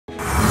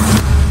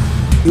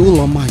The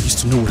Ulama I used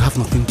to know would have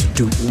nothing to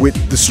do with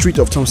the street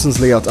of Thompson's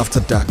layout after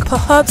dark.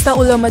 Perhaps that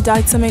Ulama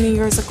died so many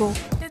years ago.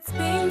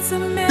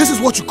 This is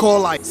what you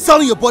call life.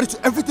 Selling your body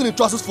to everything it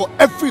trusts for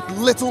every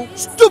little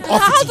stupid.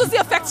 How does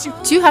it affect you?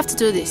 Do you have to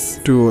do this?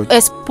 Do it.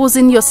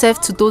 Exposing yourself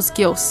to those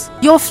girls.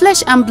 Your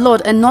flesh and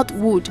blood and not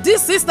wood.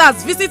 These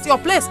sisters visit your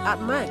place at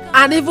night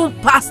and even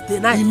past the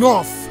night.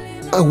 Enough.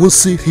 I will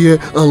sit here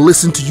and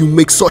listen to you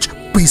make such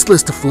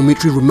baseless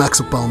defamatory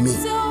remarks about me.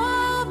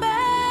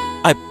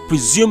 I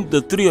presume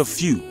the three of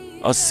you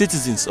are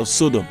citizens of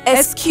Sodom.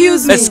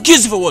 Excuse me.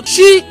 Excuse me for what?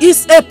 She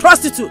is a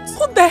prostitute.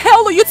 Who the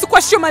hell are you to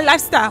question my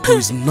lifestyle? There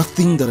is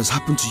nothing that has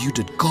happened to you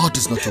that God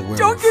is not aware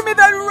Don't of. give me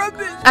that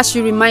rubbish. I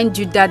should remind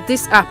you that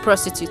these are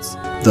prostitutes.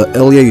 The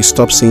earlier you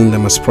stop seeing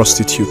them as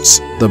prostitutes,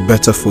 the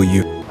better for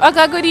you.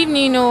 Okay, good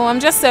evening. No,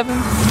 I'm just 7.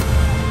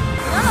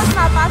 That was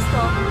my pastor.